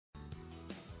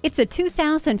It's a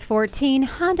 2014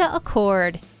 Honda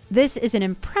Accord. This is an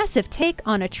impressive take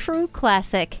on a true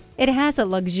classic. It has a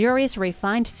luxurious,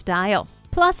 refined style.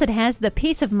 Plus, it has the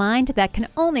peace of mind that can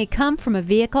only come from a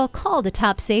vehicle called a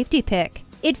top safety pick.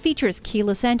 It features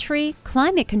keyless entry,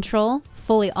 climate control,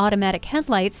 fully automatic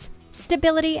headlights,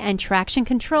 stability and traction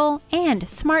control, and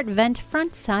smart vent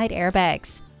front side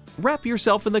airbags. Wrap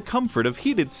yourself in the comfort of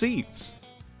heated seats.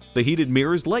 The heated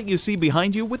mirrors let you see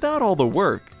behind you without all the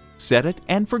work. Set it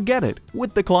and forget it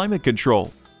with the climate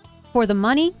control. For the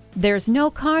money, there's no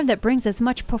car that brings as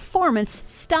much performance,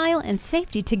 style, and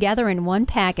safety together in one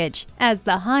package as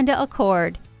the Honda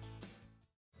Accord.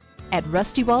 At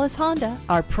Rusty Wallis Honda,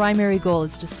 our primary goal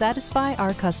is to satisfy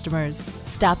our customers.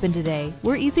 Stop in today.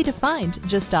 We're easy to find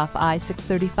just off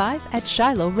I-635 at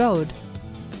Shiloh Road.